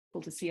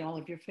To see all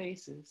of your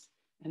faces.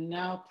 And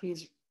now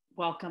please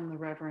welcome the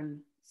Reverend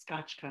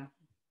Skochko.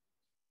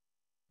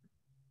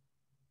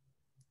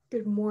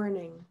 Good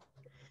morning.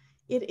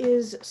 It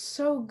is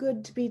so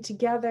good to be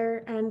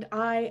together, and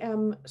I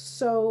am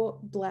so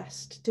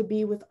blessed to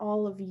be with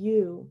all of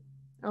you.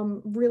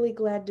 I'm really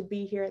glad to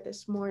be here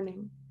this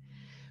morning.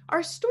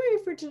 Our story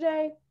for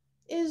today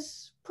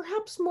is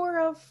perhaps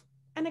more of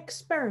an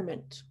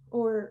experiment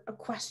or a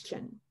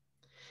question.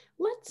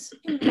 Let's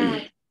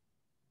imagine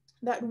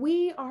that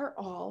we are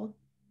all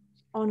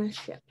on a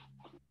ship,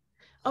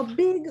 a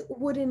big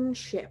wooden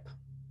ship.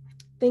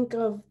 Think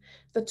of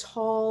the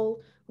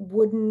tall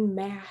wooden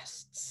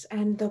masts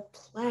and the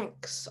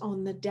planks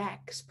on the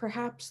decks,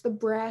 perhaps the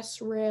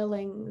brass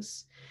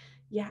railings.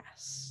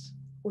 Yes,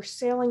 we're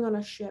sailing on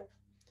a ship.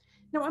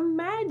 Now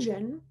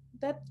imagine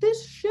that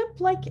this ship,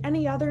 like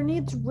any other,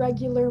 needs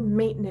regular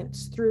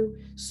maintenance through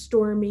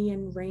stormy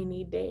and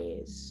rainy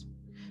days.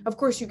 Of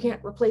course, you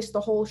can't replace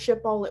the whole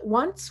ship all at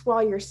once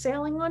while you're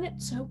sailing on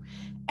it, so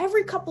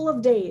every couple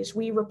of days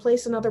we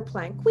replace another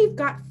plank. We've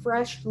got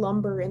fresh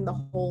lumber in the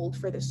hold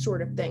for this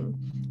sort of thing,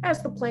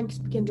 as the planks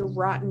begin to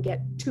rot and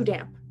get too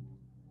damp.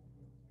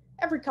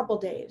 Every couple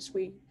days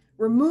we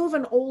remove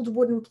an old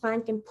wooden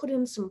plank and put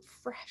in some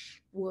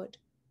fresh wood.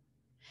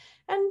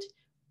 And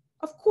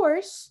of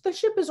course, the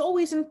ship is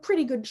always in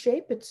pretty good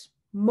shape. It's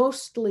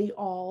mostly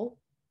all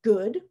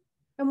good.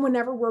 And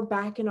whenever we're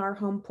back in our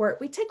home port,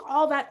 we take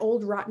all that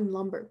old rotten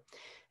lumber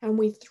and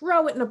we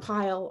throw it in a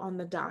pile on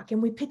the dock,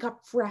 and we pick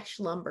up fresh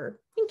lumber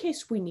in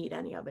case we need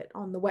any of it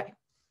on the way.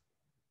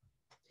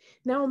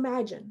 Now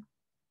imagine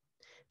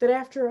that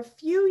after a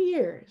few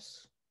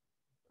years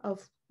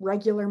of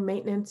regular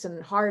maintenance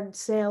and hard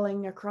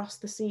sailing across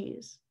the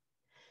seas,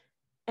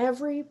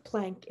 every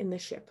plank in the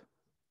ship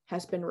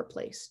has been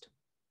replaced.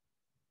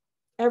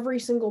 Every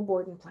single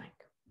board and plank.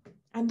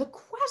 And the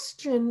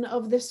question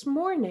of this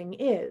morning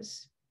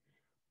is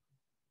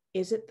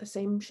it the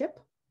same ship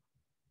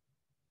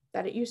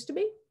that it used to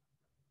be?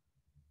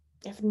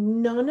 If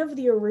none of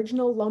the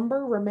original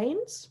lumber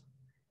remains?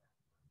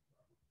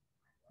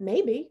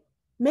 Maybe,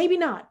 maybe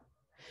not.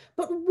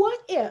 But what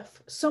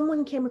if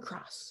someone came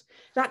across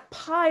that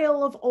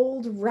pile of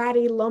old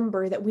ratty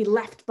lumber that we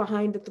left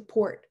behind at the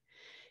port,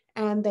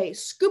 and they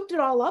scooped it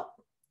all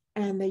up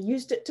and they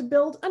used it to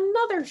build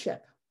another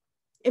ship?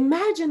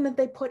 Imagine that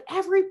they put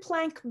every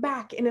plank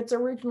back in its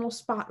original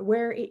spot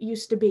where it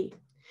used to be.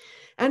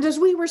 And as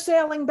we were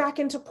sailing back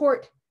into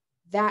port,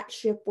 that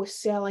ship was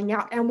sailing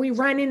out and we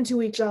ran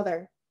into each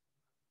other.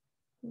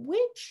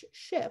 Which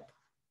ship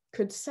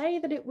could say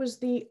that it was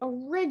the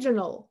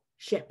original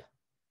ship?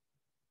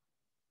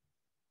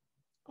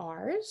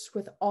 Ours,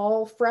 with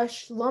all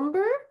fresh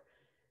lumber,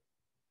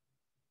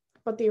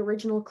 but the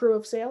original crew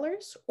of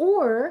sailors?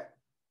 Or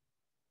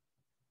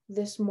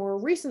this more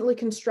recently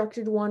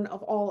constructed one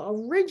of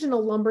all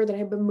original lumber that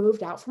had been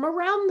moved out from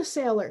around the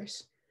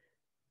sailors?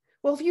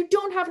 Well, if you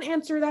don't have an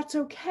answer, that's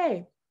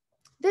okay.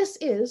 This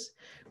is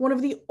one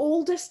of the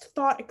oldest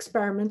thought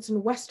experiments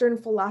in Western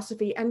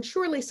philosophy, and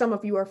surely some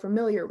of you are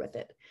familiar with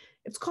it.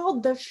 It's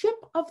called the Ship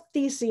of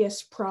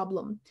Theseus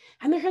problem,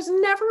 and there has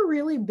never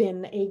really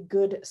been a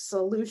good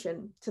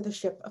solution to the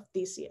Ship of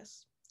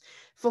Theseus.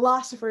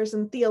 Philosophers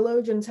and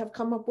theologians have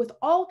come up with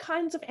all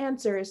kinds of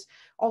answers,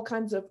 all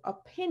kinds of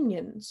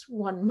opinions,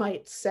 one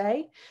might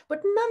say,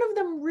 but none of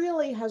them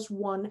really has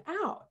won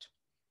out.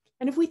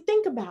 And if we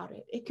think about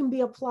it, it can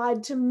be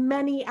applied to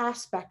many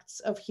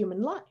aspects of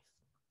human life.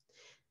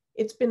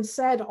 It's been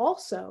said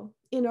also,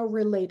 in a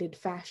related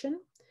fashion,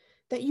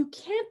 that you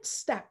can't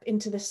step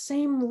into the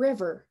same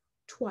river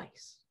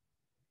twice.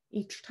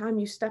 Each time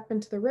you step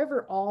into the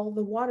river, all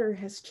the water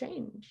has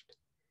changed.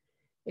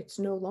 It's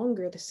no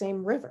longer the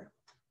same river.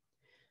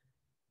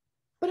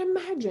 But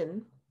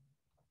imagine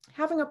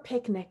having a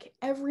picnic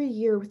every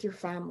year with your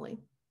family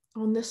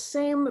on the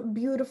same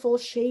beautiful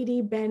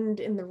shady bend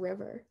in the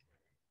river,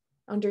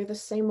 under the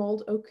same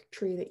old oak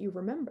tree that you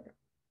remember.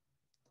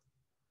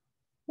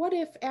 What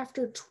if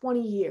after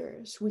 20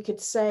 years we could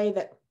say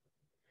that,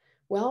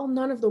 well,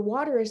 none of the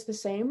water is the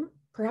same.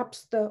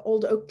 Perhaps the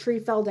old oak tree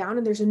fell down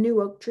and there's a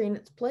new oak tree in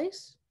its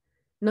place.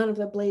 None of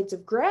the blades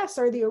of grass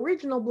are the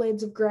original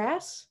blades of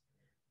grass.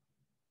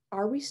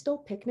 Are we still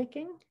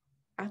picnicking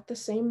at the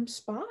same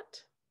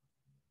spot?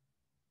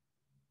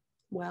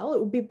 Well, it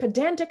would be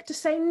pedantic to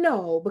say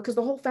no, because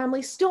the whole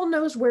family still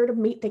knows where to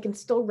meet. They can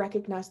still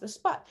recognize the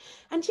spot.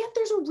 And yet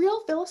there's a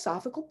real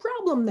philosophical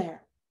problem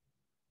there.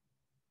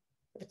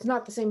 If it's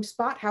not the same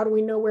spot, how do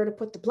we know where to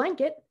put the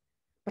blanket?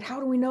 But how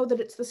do we know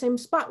that it's the same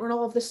spot when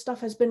all of this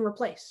stuff has been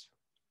replaced?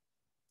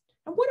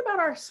 And what about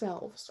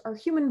ourselves, our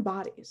human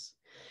bodies?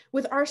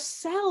 With our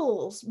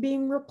cells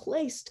being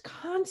replaced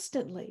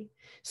constantly,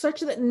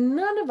 such that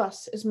none of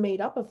us is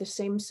made up of the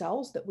same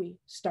cells that we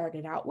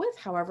started out with,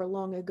 however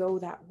long ago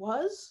that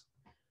was,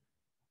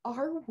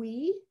 are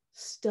we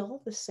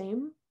still the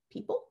same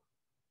people?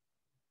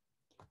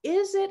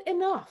 Is it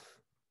enough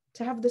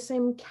to have the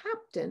same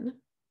captain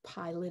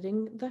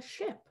piloting the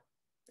ship,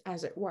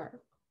 as it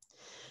were?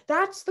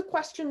 That's the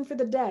question for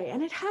the day,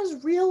 and it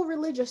has real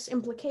religious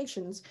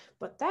implications,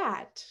 but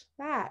that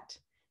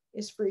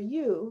is for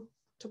you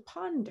to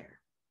ponder.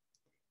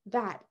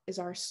 That is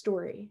our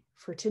story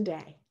for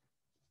today.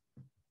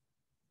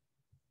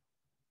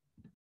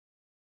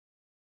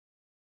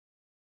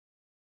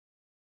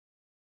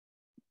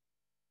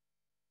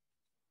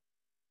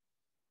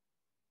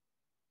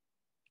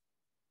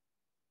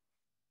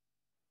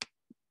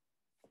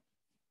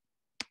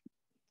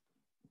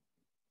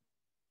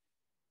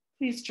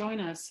 Please join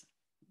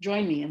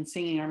me in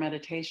singing our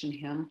meditation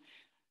hymn.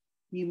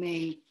 You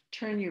may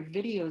turn your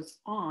videos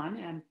on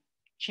and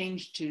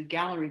change to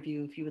gallery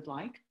view if you would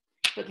like,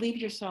 but leave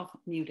yourself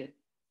muted.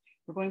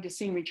 We're going to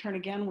sing Return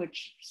Again,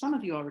 which some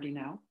of you already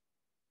know.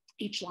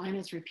 Each line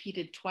is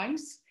repeated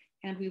twice,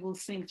 and we will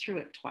sing through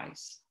it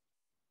twice.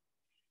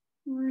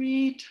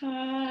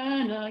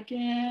 Return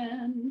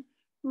again,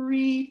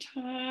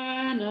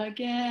 return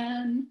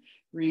again,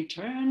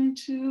 return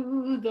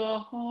to the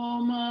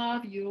home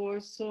of your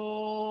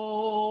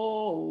soul.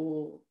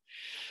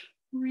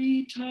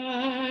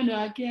 Return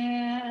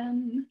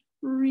again,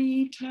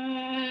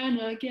 return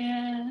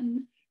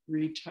again,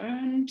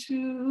 return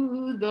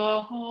to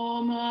the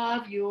home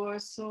of your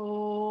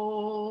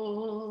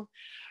soul.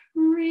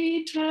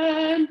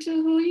 Return to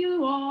who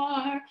you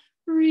are,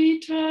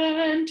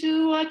 return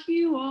to what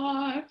you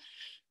are,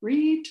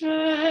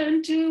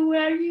 return to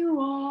where you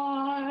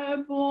are,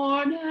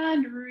 born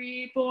and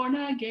reborn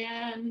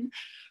again.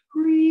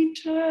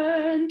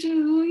 Return to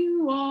who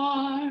you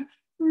are,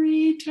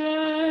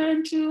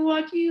 return to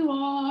what you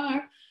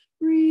are,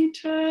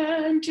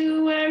 return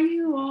to where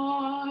you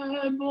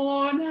are,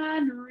 born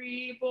and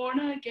reborn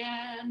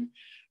again.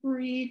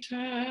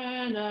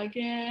 Return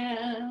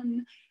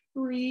again,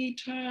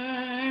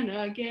 return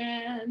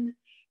again,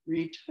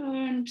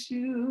 return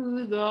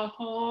to the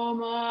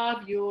home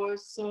of your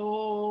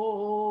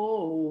soul.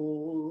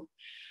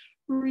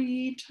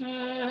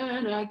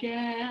 Return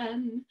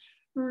again,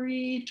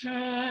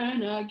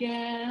 return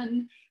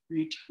again,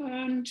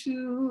 return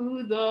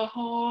to the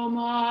home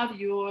of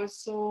your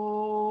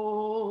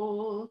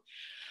soul.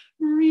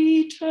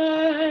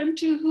 Return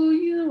to who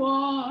you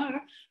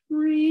are,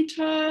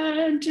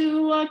 return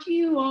to what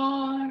you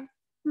are,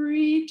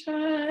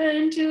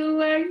 return to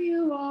where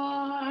you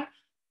are,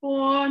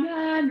 born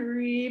and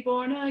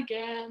reborn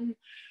again.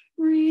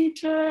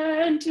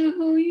 Return to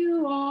who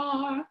you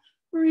are,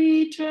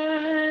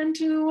 return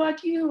to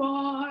what you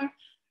are,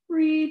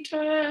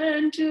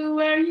 return to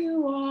where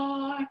you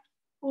are,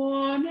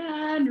 born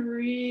and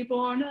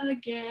reborn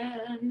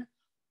again.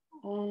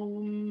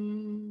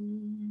 Om.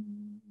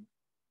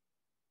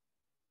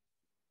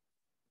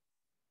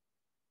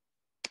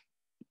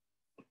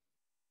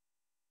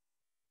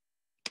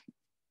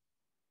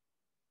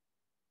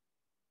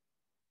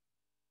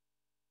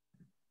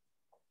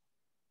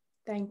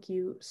 Thank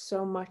you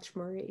so much,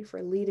 Marie,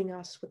 for leading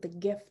us with the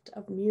gift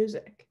of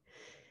music.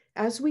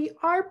 As we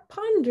are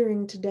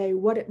pondering today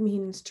what it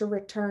means to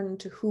return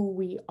to who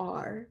we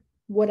are,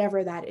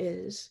 whatever that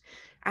is,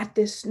 at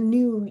this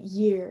new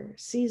year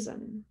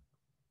season.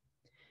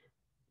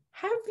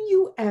 Have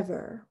you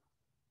ever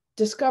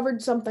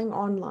discovered something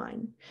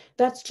online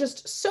that's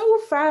just so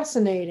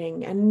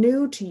fascinating and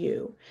new to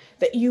you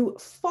that you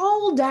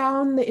fall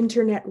down the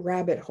internet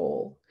rabbit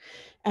hole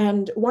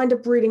and wind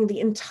up reading the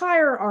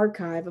entire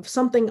archive of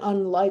something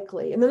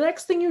unlikely? And the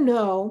next thing you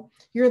know,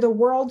 you're the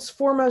world's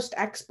foremost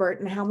expert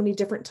in how many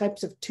different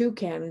types of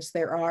toucans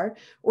there are,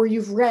 or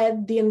you've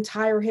read the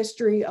entire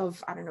history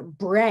of, I don't know,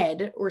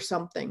 bread or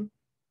something.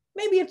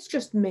 Maybe it's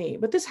just me,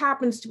 but this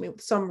happens to me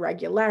with some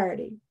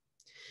regularity.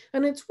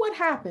 And it's what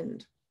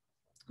happened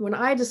when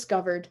I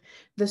discovered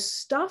the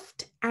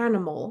Stuffed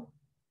Animal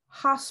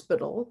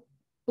Hospital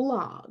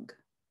blog.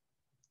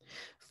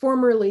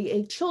 Formerly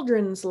a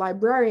children's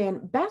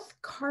librarian, Beth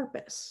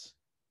Karpus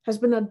has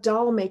been a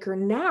doll maker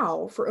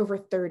now for over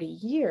 30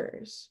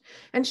 years,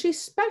 and she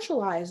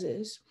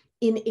specializes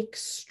in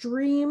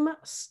extreme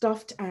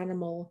stuffed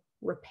animal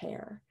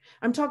repair.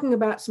 I'm talking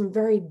about some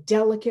very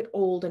delicate,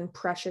 old, and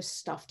precious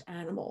stuffed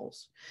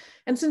animals.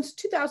 And since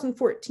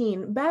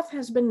 2014, Beth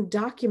has been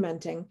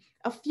documenting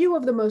a few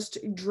of the most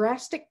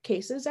drastic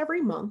cases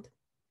every month,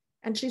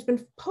 and she's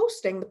been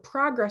posting the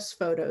progress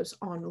photos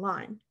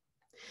online.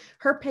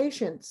 Her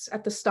patients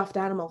at the Stuffed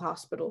Animal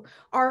Hospital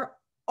are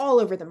all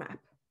over the map.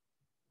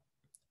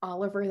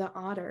 Oliver the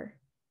otter,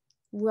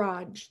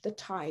 Raj the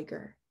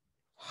tiger,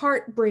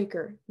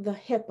 Heartbreaker the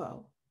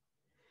hippo,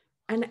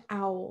 an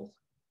owl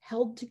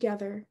held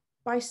together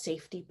by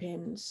safety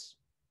pins.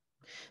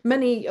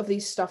 Many of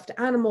these stuffed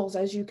animals,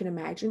 as you can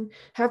imagine,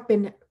 have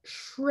been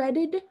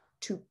shredded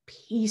to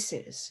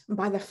pieces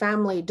by the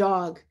family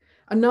dog,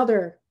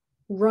 another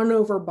run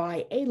over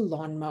by a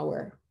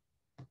lawnmower.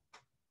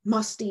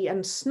 Musty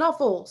and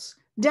Snuffles,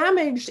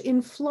 damaged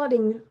in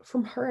flooding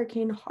from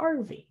Hurricane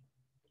Harvey.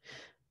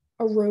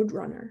 A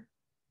roadrunner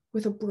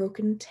with a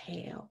broken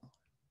tail.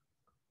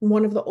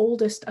 One of the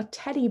oldest, a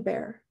teddy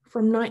bear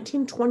from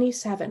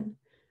 1927,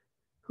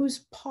 whose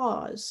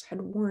paws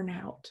had worn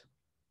out.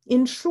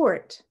 In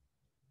short,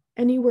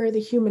 anywhere the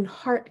human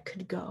heart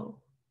could go,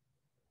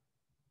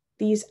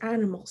 these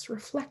animals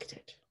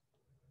reflected.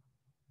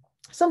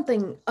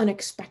 Something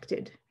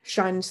unexpected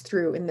shines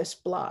through in this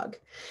blog,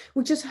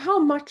 which is how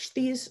much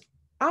these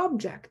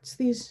objects,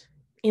 these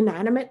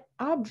inanimate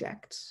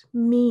objects,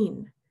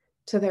 mean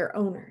to their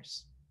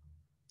owners.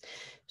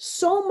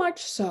 So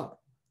much so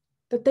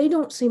that they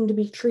don't seem to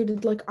be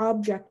treated like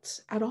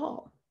objects at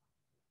all.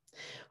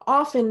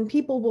 Often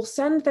people will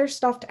send their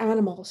stuffed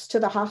animals to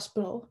the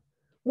hospital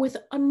with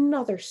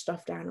another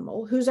stuffed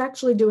animal who's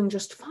actually doing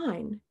just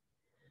fine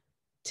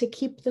to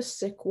keep the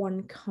sick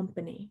one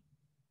company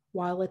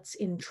while it's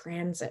in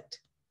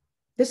transit.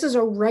 This is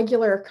a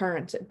regular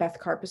occurrence at Beth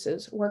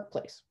Karpus's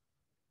workplace.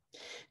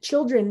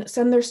 Children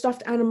send their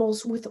stuffed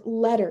animals with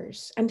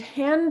letters and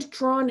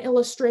hand-drawn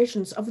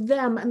illustrations of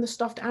them and the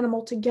stuffed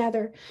animal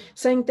together,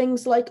 saying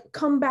things like,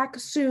 "Come back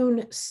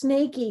soon,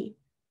 Snaky,"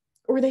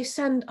 or they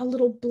send a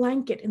little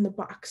blanket in the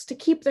box to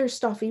keep their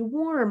stuffy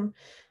warm.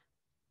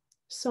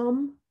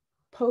 Some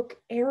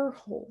poke air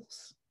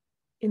holes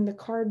in the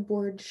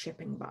cardboard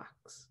shipping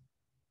box.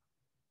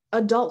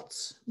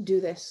 Adults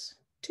do this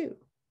too.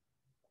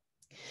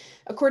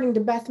 According to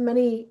Beth,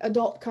 many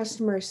adult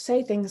customers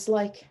say things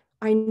like,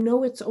 "I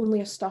know it's only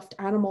a stuffed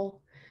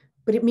animal,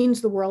 but it means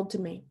the world to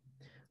me."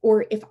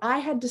 Or, "If I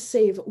had to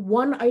save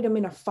one item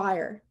in a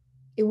fire,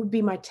 it would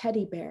be my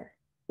teddy bear."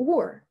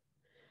 Or,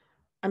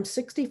 "I'm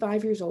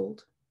 65 years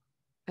old,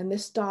 and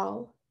this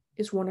doll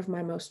is one of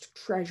my most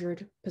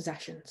treasured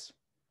possessions."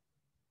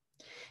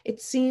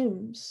 It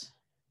seems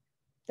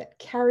that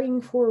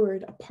carrying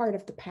forward a part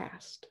of the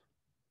past,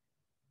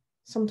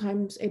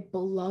 sometimes a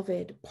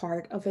beloved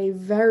part of a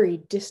very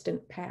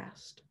distant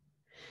past,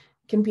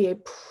 can be a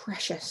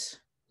precious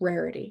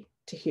rarity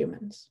to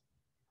humans.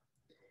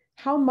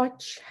 How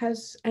much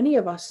has any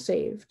of us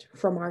saved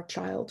from our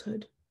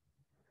childhood?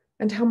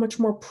 And how much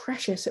more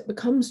precious it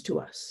becomes to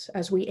us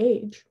as we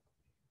age?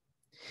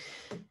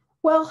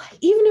 Well,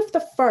 even if the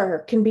fur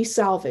can be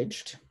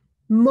salvaged,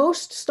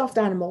 most stuffed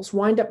animals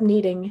wind up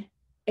needing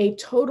a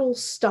total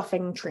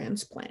stuffing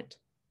transplant.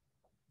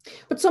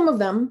 But some of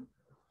them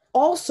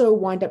also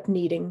wind up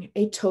needing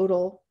a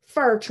total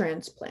fur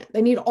transplant.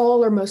 They need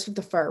all or most of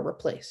the fur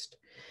replaced.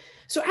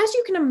 So as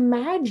you can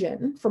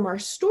imagine from our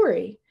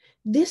story,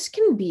 this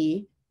can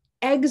be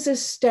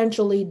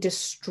existentially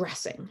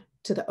distressing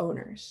to the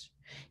owners.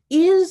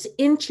 Is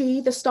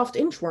Inchy, the stuffed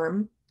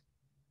inchworm,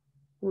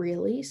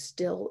 really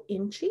still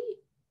Inchy?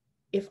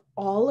 If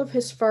all of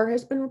his fur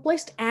has been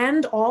replaced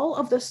and all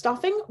of the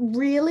stuffing,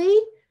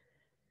 really?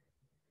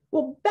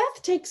 Well,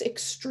 Beth takes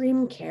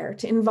extreme care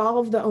to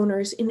involve the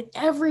owners in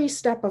every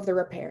step of the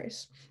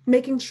repairs,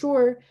 making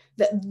sure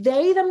that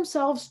they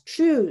themselves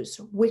choose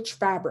which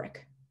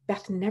fabric.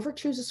 Beth never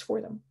chooses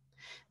for them.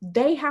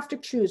 They have to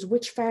choose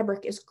which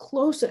fabric is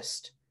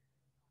closest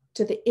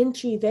to the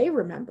Inchy they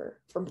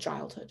remember from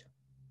childhood.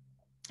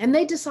 And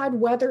they decide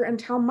whether and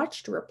how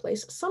much to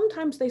replace.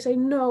 Sometimes they say,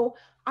 "No,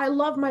 I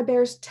love my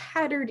bear's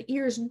tattered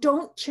ears.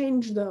 Don't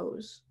change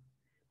those."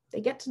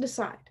 They get to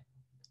decide.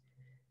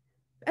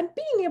 And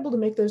being able to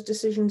make those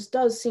decisions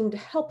does seem to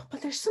help,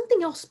 but there's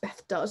something else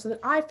Beth does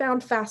that I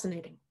found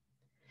fascinating.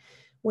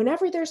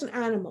 Whenever there's an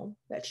animal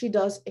that she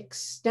does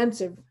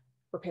extensive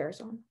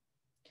repairs on,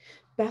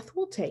 Beth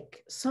will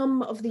take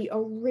some of the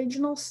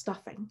original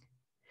stuffing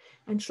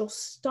and she'll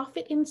stuff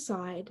it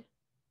inside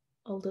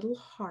a little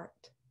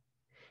heart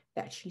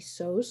that she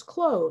sews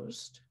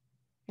closed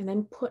and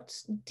then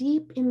puts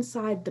deep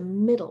inside the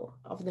middle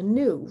of the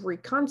new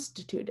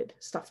reconstituted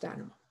stuffed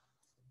animal.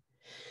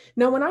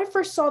 Now, when I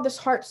first saw this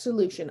heart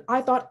solution,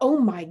 I thought, oh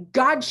my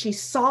God, she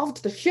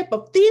solved the ship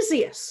of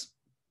Theseus.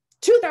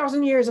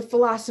 2,000 years of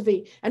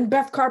philosophy and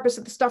Beth Karpus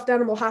at the Stuffed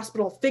Animal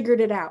Hospital figured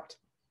it out.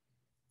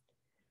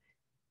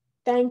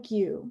 Thank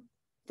you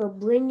for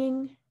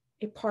bringing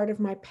a part of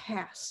my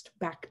past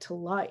back to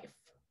life,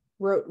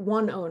 wrote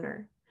one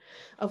owner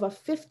of a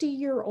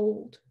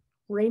 50-year-old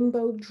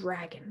rainbow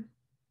dragon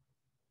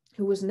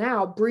who was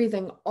now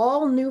breathing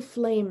all new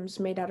flames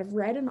made out of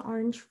red and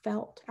orange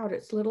felt out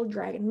its little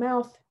dragon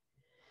mouth,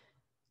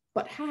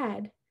 but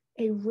had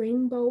a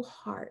rainbow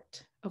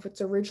heart of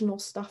its original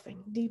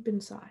stuffing deep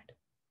inside.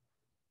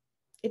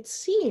 It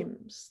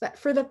seems that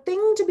for the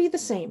thing to be the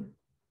same,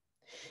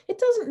 it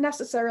doesn't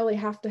necessarily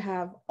have to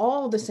have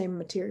all the same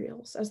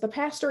materials as the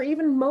past or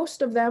even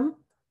most of them.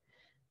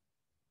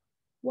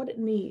 What it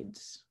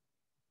needs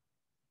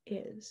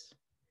is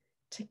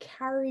to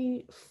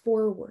carry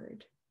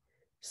forward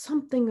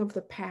something of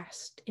the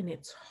past in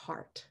its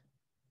heart.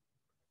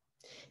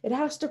 It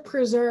has to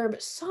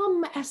preserve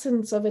some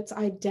essence of its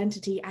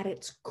identity at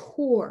its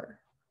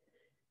core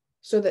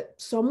so that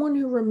someone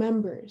who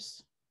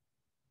remembers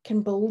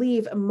can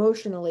believe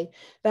emotionally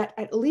that,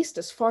 at least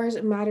as far as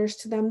it matters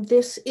to them,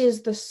 this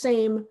is the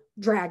same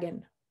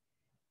dragon.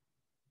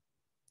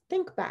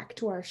 Think back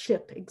to our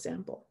ship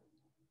example.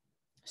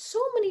 So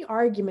many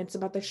arguments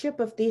about the ship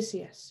of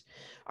Theseus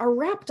are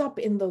wrapped up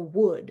in the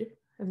wood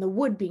and the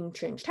wood being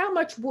changed. How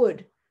much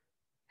wood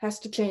has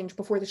to change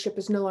before the ship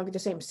is no longer the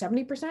same?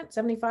 70%,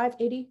 75,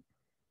 80?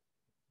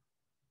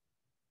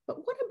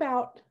 But what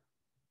about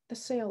the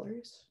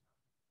sailors?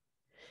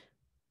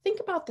 Think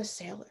about the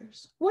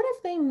sailors. What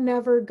if they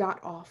never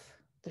got off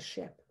the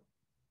ship,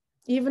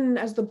 even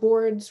as the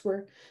boards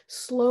were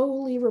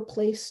slowly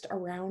replaced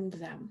around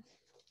them?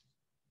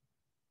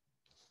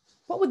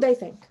 What would they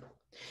think?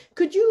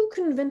 Could you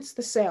convince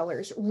the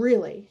sailors,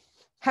 really,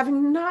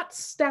 having not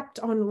stepped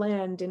on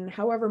land in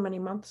however many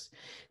months,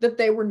 that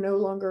they were no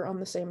longer on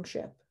the same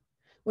ship,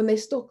 when they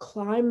still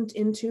climbed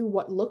into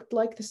what looked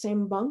like the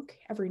same bunk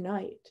every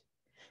night,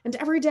 and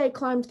every day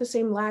climbed the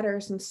same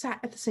ladders and sat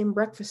at the same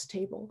breakfast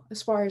table,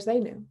 as far as they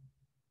knew?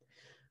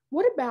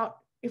 What about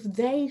if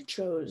they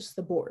chose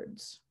the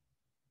boards,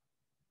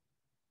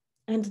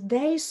 and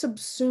they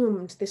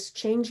subsumed this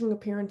changing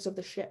appearance of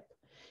the ship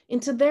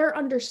into their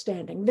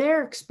understanding,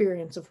 their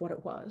experience of what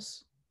it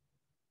was,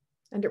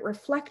 and it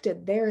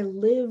reflected their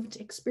lived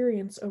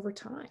experience over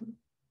time?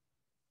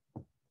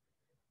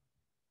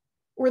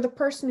 Or the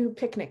person who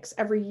picnics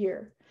every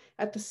year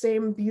at the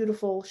same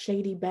beautiful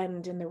shady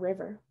bend in the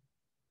river,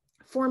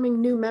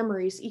 forming new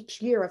memories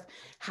each year of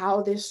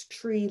how this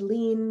tree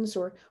leans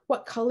or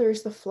what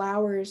colors the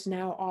flowers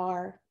now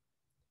are.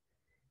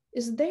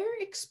 Is their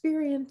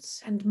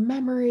experience and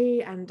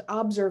memory and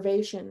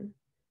observation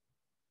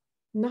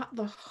not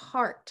the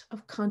heart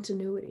of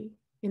continuity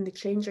in the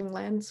changing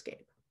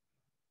landscape?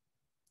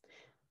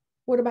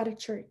 What about a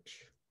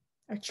church?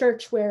 A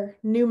church where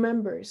new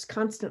members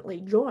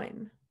constantly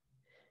join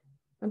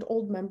and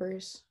old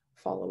members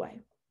fall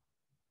away,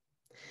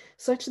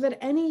 such that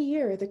any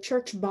year the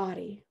church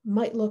body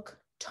might look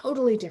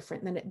totally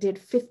different than it did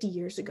 50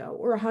 years ago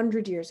or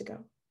 100 years ago,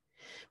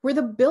 where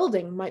the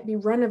building might be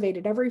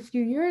renovated every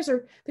few years,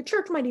 or the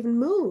church might even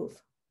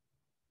move,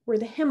 where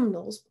the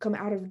hymnals become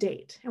out of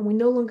date and we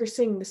no longer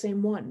sing the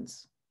same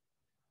ones?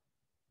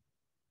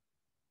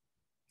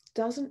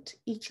 Doesn't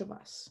each of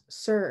us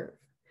serve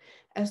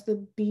as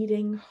the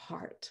beating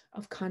heart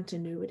of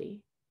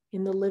continuity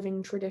in the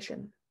living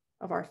tradition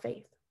of our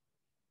faith,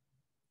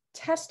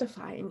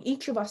 testifying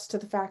each of us to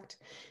the fact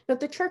that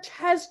the church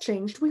has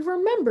changed? We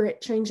remember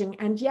it changing,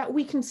 and yet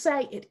we can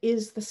say it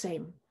is the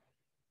same.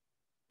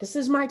 This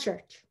is my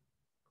church.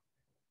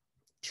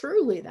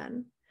 Truly,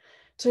 then,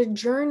 to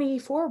journey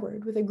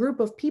forward with a group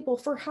of people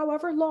for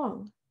however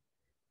long,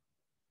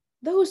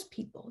 those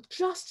people,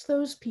 just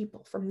those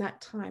people from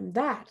that time,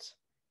 that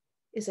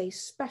is a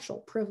special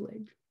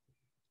privilege.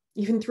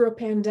 Even through a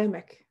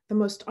pandemic, the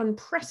most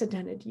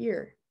unprecedented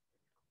year.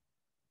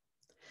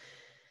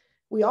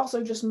 We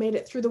also just made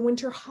it through the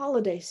winter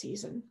holiday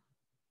season,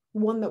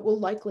 one that will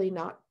likely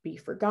not be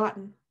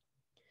forgotten.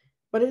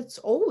 But it's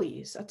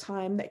always a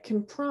time that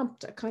can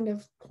prompt a kind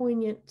of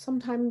poignant,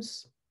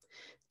 sometimes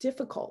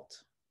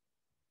difficult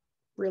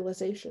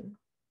realization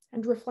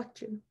and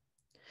reflection,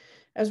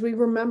 as we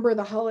remember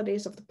the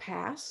holidays of the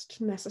past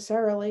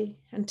necessarily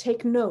and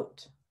take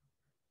note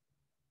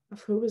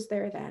of who was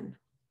there then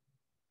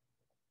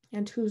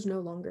and who's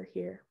no longer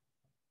here.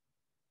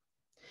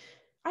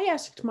 I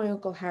asked my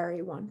Uncle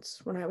Harry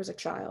once, when I was a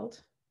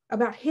child,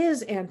 about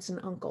his aunts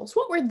and uncles.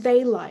 What were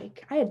they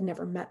like? I had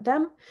never met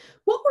them.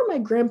 What were my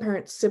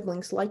grandparents'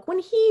 siblings like when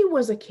he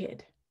was a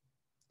kid?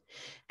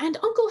 And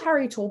Uncle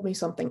Harry told me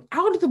something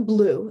out of the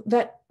blue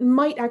that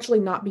might actually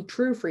not be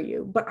true for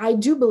you, but I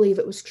do believe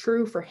it was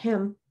true for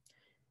him.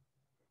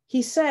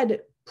 He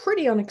said,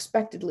 pretty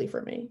unexpectedly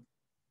for me,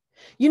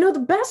 "You know, the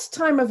best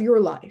time of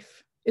your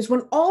life is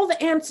when all the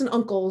aunts and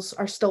uncles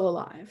are still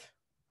alive.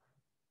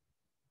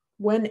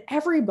 When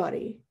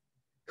everybody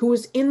who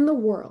was in the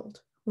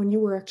world when you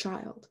were a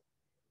child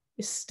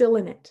is still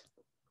in it,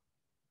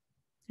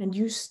 and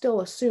you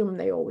still assume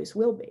they always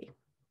will be.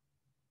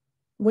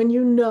 When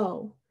you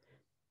know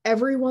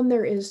everyone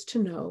there is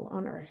to know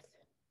on earth,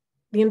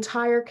 the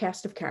entire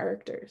cast of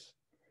characters,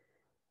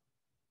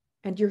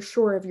 and you're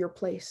sure of your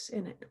place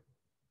in it."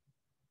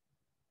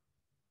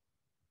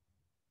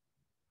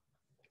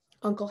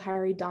 Uncle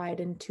Harry died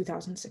in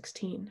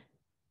 2016.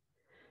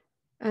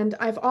 And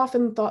I've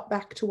often thought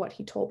back to what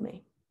he told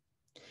me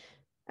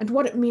and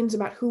what it means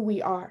about who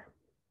we are.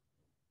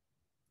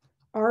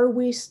 Are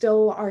we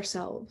still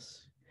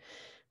ourselves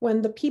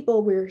when the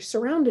people we're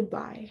surrounded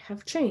by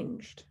have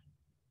changed?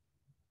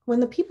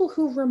 When the people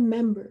who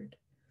remembered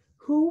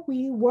who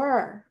we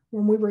were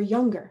when we were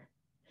younger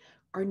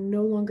are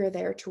no longer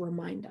there to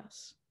remind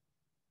us?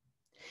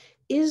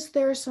 Is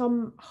there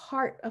some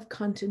heart of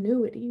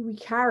continuity we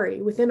carry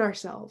within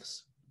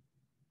ourselves?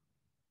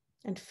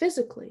 And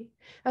physically,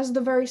 as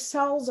the very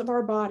cells of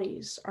our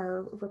bodies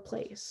are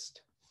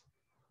replaced,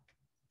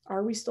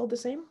 are we still the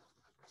same?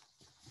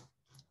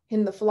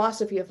 In the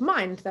philosophy of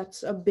mind,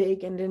 that's a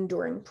big and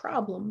enduring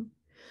problem,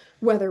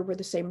 whether we're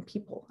the same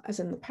people as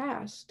in the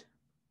past.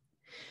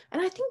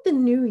 And I think the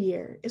new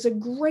year is a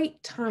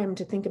great time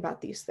to think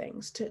about these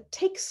things, to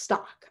take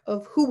stock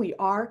of who we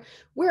are,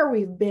 where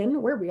we've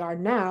been, where we are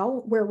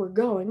now, where we're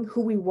going,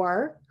 who we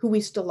were, who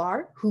we still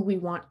are, who we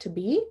want to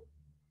be,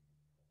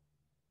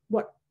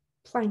 what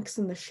planks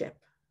in the ship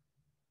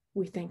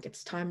we think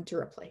it's time to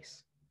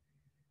replace,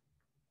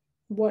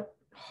 what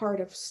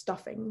heart of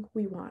stuffing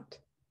we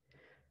want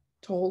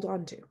to hold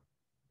on to.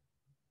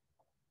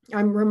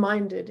 I'm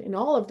reminded in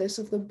all of this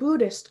of the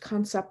Buddhist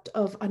concept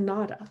of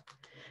anatta,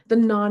 the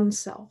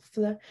non-self,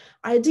 the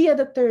idea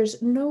that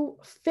there's no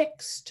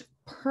fixed,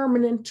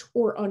 permanent,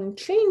 or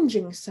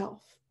unchanging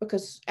self,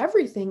 because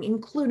everything,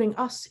 including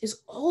us,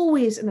 is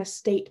always in a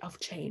state of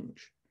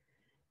change.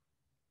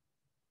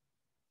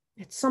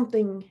 It's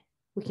something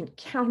we can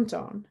count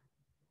on.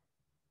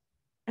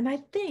 And I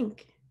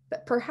think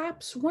that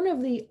perhaps one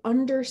of the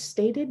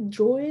understated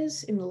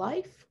joys in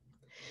life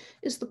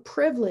is the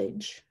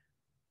privilege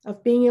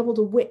of being able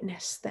to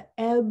witness the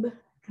ebb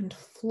and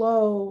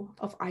flow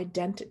of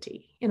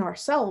identity in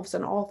ourselves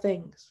and all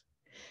things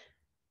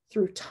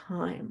through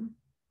time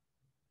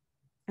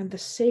and the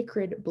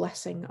sacred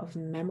blessing of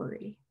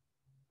memory.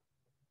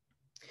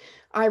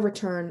 I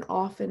return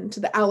often to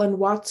the Alan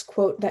Watts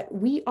quote that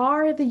we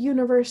are the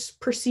universe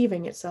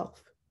perceiving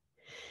itself.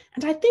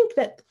 And I think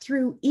that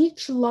through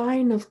each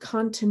line of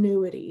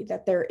continuity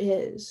that there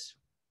is,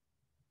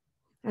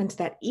 and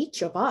that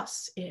each of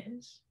us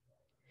is,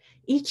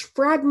 each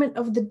fragment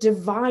of the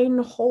divine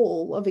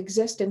whole of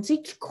existence,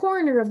 each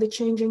corner of the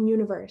changing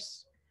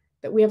universe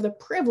that we have the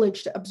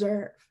privilege to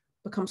observe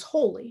becomes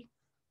holy.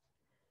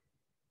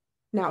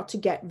 Now, to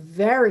get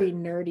very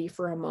nerdy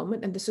for a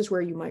moment, and this is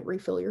where you might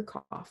refill your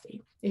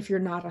coffee if you're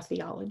not a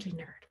theology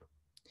nerd.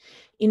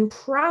 In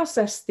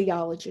process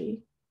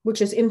theology, which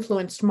has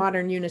influenced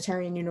modern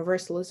Unitarian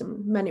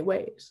Universalism in many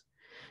ways,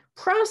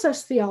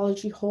 process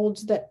theology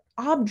holds that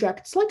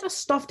objects like a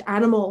stuffed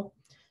animal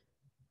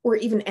or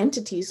even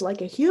entities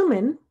like a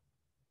human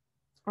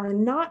are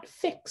not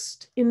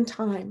fixed in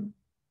time,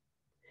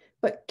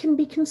 but can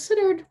be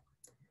considered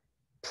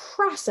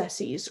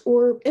processes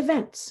or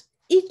events.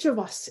 Each of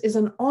us is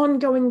an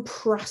ongoing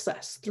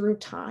process through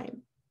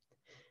time.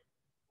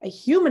 A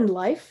human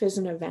life is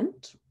an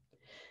event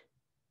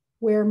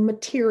where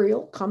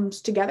material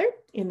comes together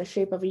in the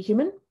shape of a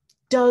human,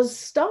 does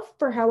stuff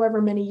for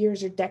however many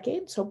years or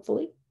decades,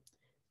 hopefully,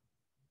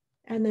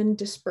 and then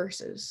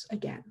disperses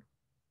again,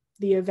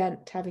 the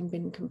event having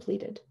been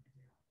completed.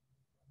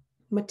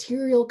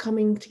 Material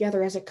coming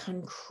together as a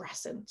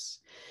concrescence.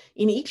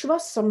 In each of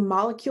us, some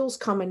molecules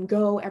come and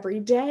go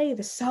every day,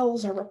 the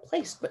cells are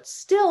replaced, but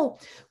still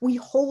we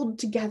hold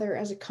together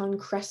as a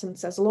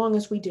concrescence as long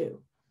as we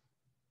do,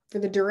 for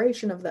the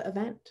duration of the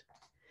event.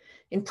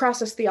 In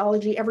process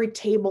theology, every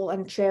table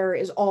and chair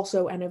is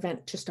also an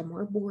event, just a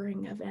more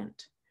boring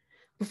event.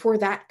 Before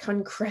that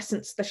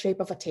concrescence, the shape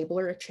of a table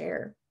or a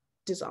chair,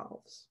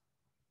 dissolves.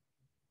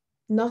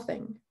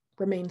 Nothing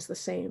remains the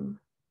same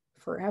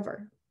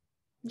forever,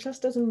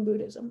 just as in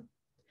Buddhism.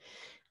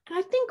 And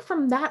I think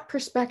from that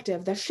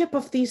perspective, the ship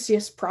of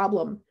Theseus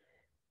problem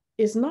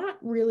is not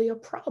really a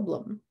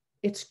problem.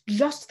 It's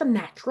just the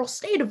natural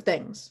state of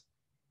things.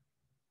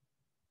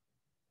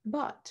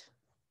 But,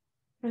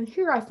 and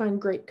here I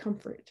find great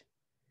comfort,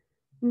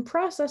 in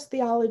process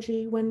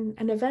theology, when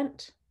an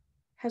event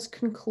has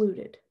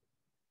concluded,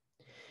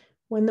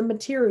 when the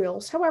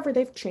materials, however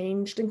they've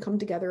changed and come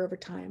together over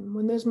time,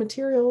 when those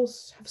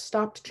materials have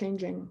stopped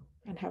changing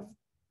and have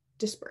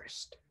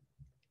dispersed,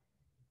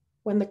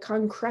 when the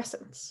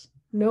concrescence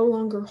no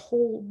longer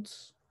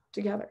holds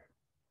together,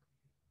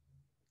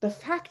 the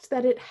fact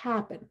that it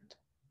happened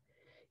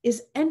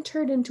is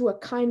entered into a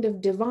kind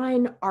of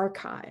divine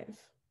archive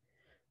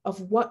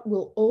of what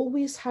will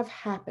always have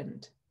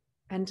happened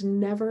and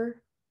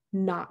never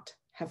not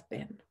have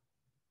been.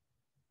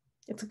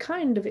 It's a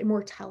kind of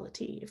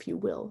immortality, if you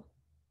will,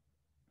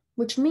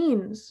 which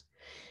means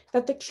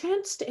that the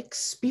chance to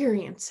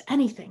experience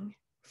anything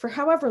for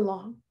however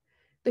long,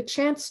 the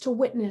chance to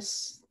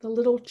witness the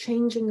little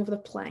changing of the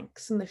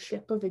planks in the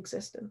ship of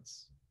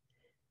existence,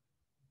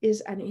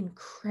 is an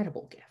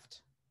incredible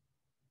gift.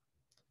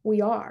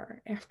 We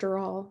are, after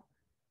all,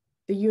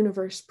 the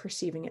universe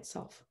perceiving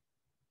itself.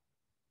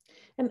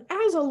 And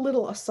as a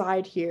little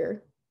aside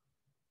here,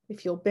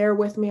 if you'll bear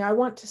with me, I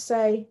want to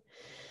say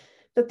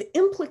that the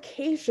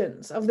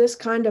implications of this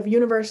kind of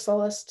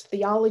universalist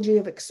theology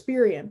of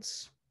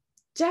experience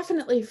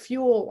definitely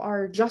fuel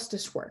our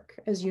justice work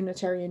as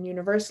Unitarian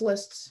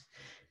Universalists,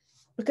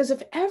 because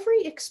if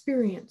every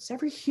experience,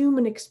 every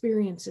human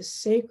experience is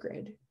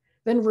sacred,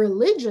 then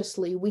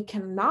religiously we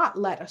cannot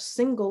let a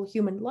single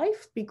human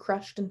life be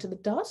crushed into the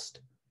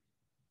dust.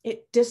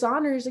 It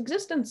dishonors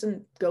existence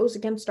and goes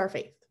against our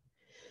faith.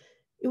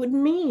 It would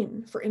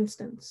mean, for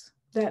instance,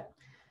 that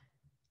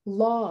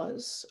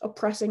laws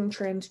oppressing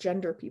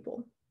transgender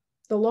people,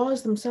 the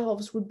laws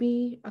themselves would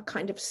be a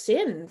kind of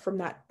sin from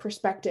that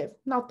perspective,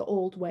 not the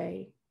old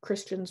way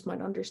Christians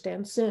might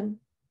understand sin,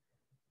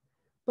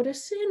 but a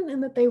sin in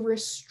that they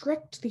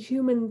restrict the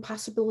human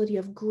possibility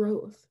of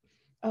growth,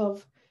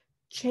 of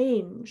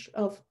change,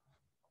 of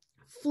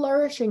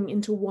flourishing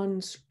into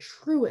one's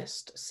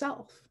truest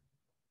self.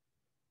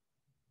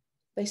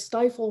 They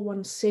stifle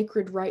one's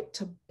sacred right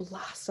to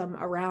blossom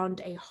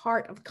around a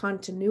heart of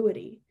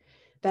continuity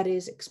that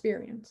is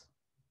experience.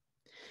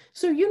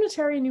 So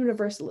Unitarian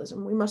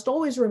Universalism, we must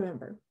always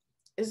remember,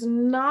 is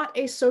not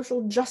a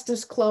social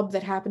justice club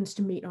that happens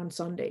to meet on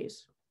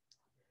Sundays.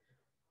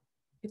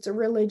 It's a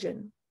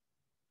religion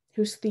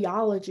whose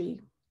theology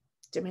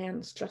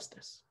demands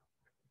justice.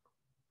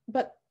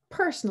 But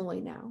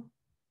personally now,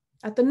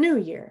 at the new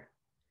year,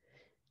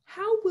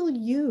 how will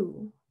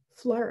you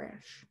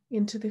flourish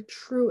into the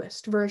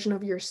truest version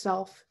of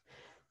yourself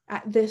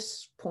at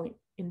this point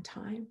in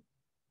time?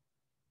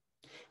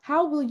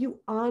 How will you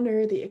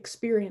honor the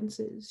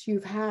experiences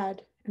you've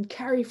had and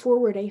carry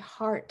forward a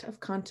heart of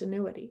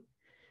continuity?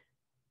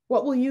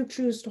 What will you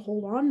choose to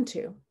hold on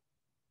to?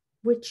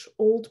 Which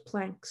old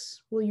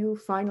planks will you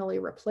finally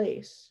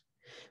replace?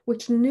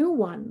 Which new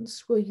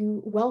ones will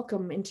you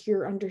welcome into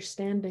your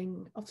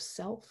understanding of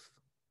self?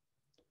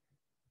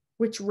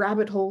 Which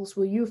rabbit holes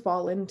will you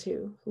fall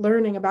into,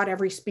 learning about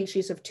every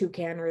species of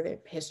toucan or the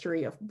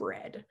history of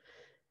bread?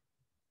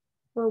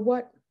 Or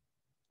what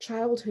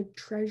childhood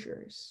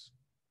treasures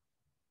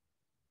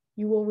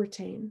you will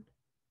retain,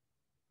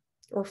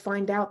 or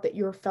find out that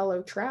your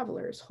fellow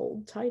travelers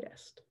hold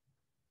tightest?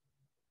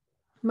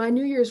 My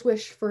New Year's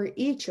wish for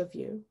each of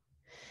you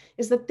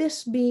is that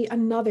this be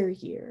another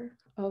year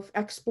of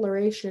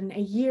exploration, a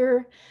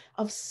year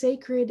of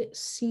sacred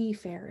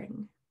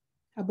seafaring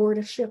aboard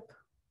a ship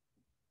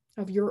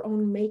of your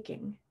own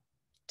making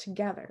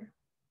together.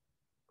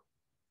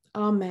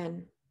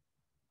 Amen,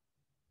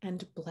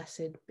 and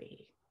blessed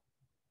be.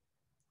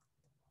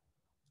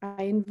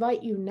 I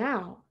invite you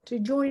now to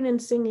join in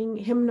singing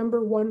hymn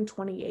number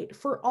 128,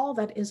 For All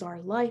That Is Our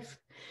Life.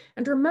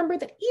 And remember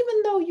that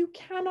even though you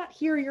cannot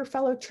hear your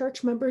fellow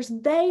church members,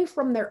 they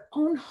from their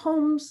own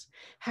homes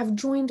have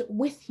joined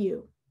with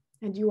you,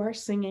 and you are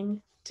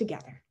singing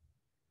together.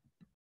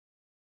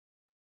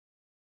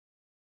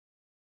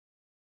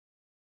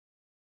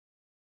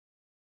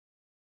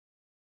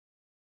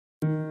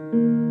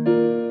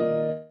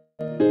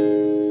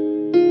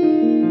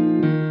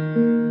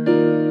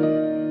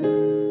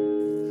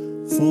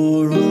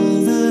 For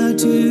all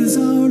that is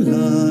our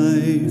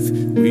life,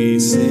 we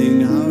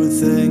sing our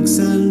thanks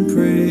and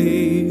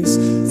praise.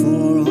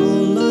 For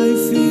all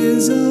life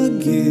is a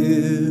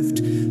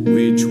gift,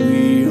 which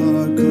we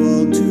are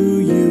called to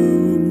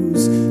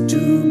use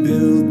to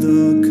build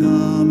the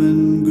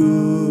common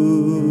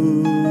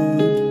good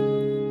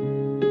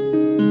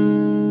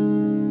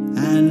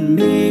and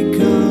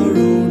make our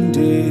own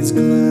days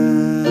glad.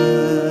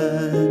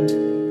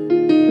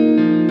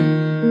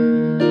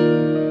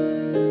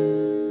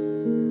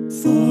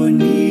 For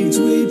needs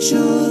which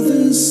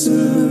others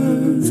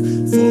serve,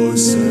 for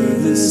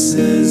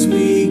services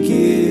we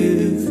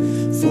give,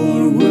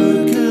 for work